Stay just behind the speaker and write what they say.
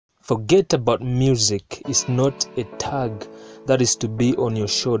Forget about music. It's not a tag that is to be on your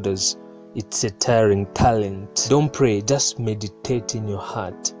shoulders. It's a tiring talent. Don't pray, just meditate in your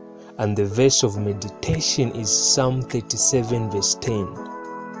heart. And the verse of meditation is Psalm 37 verse 10.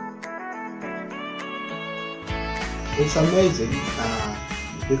 It's amazing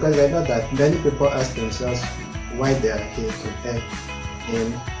because I know that many people ask themselves why they are here to earth,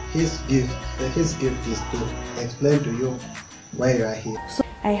 and his gift is to explain to you why you are here. So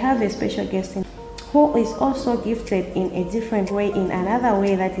I have a special guest who is also gifted in a different way, in another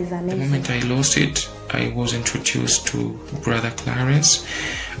way that is amazing. The moment I lost it, I was introduced to Brother Clarence,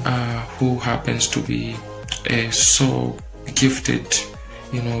 who happens to be a so gifted,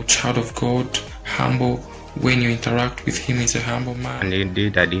 child of God, humble. When you interact with him, he's a humble man. And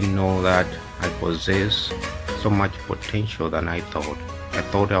indeed, I didn't know that I possess so much potential than I thought. I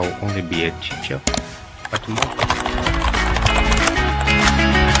thought I would only be a teacher, but more.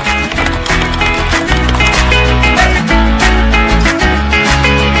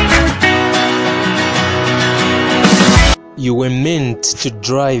 You were meant to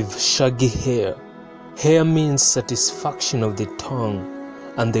drive shaggy hair. Hair means satisfaction of the tongue,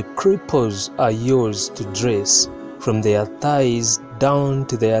 and the cripples are yours to dress, from their thighs down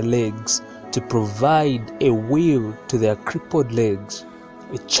to their legs, to provide a wheel to their crippled legs,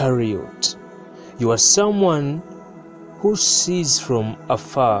 a chariot. You are someone who sees from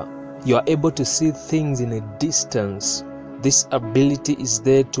afar. You are able to see things in a distance. This ability is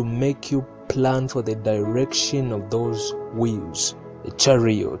there to make you plan for the direction of those wheels, a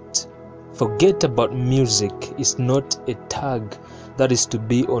chariot. Forget about music. It's not a tag that is to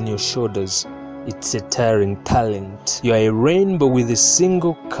be on your shoulders. It's a tiring talent. You are a rainbow with a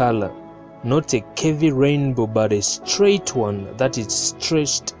single color, not a curvy rainbow but a straight one that is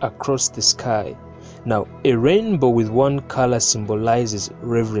stretched across the sky. Now, a rainbow with one color symbolizes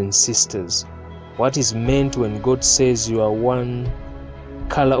reverend sisters. What is meant when God says you are one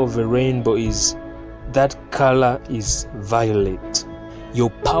color of a rainbow is that color is violet. Your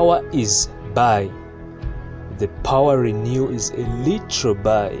power is by. The power renew is a literal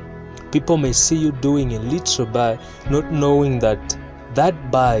by. People may see you doing a literal by, not knowing that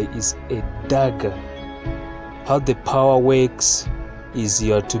that by is a dagger. How the power works is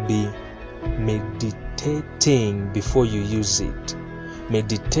you are to be meditating before you use it.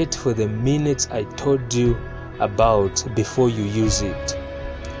 Meditate for the minutes I told you about before you use it.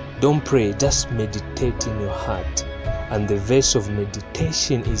 Don't pray, just meditate in your heart. And the verse of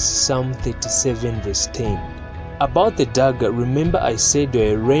meditation is Psalm 37 verse 10. About the dagger, remember I said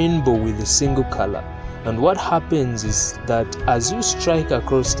you're a rainbow with a single color. And what happens is that as you strike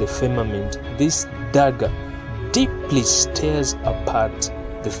across the firmament, this dagger deeply tears apart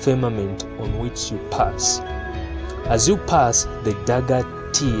the firmament on which you pass. As you pass, the dagger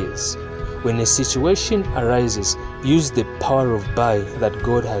tears. When a situation arises, use the power of by that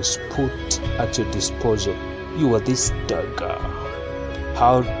God has put at your disposal. You are this dagger.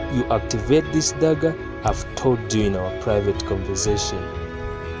 How you activate this dagger, I've told you in our private conversation.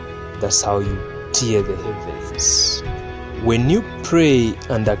 That's how you tear the heavens. When you pray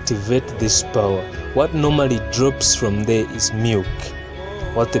and activate this power, what normally drops from there is milk.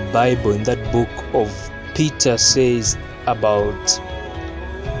 What the Bible in that book of Peter says about,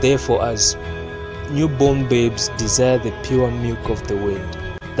 therefore as newborn babes desire the pure milk of the word.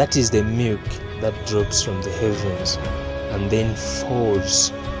 That is the milk that drops from the heavens and then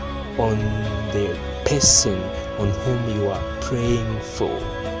falls on the person on whom you are praying for.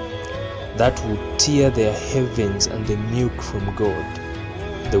 That will tear their heavens, and the milk from God,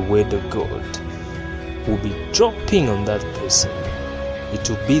 the word of God, will be dropping on that person. It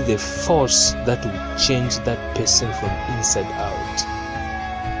will be the force that will change that person from inside out.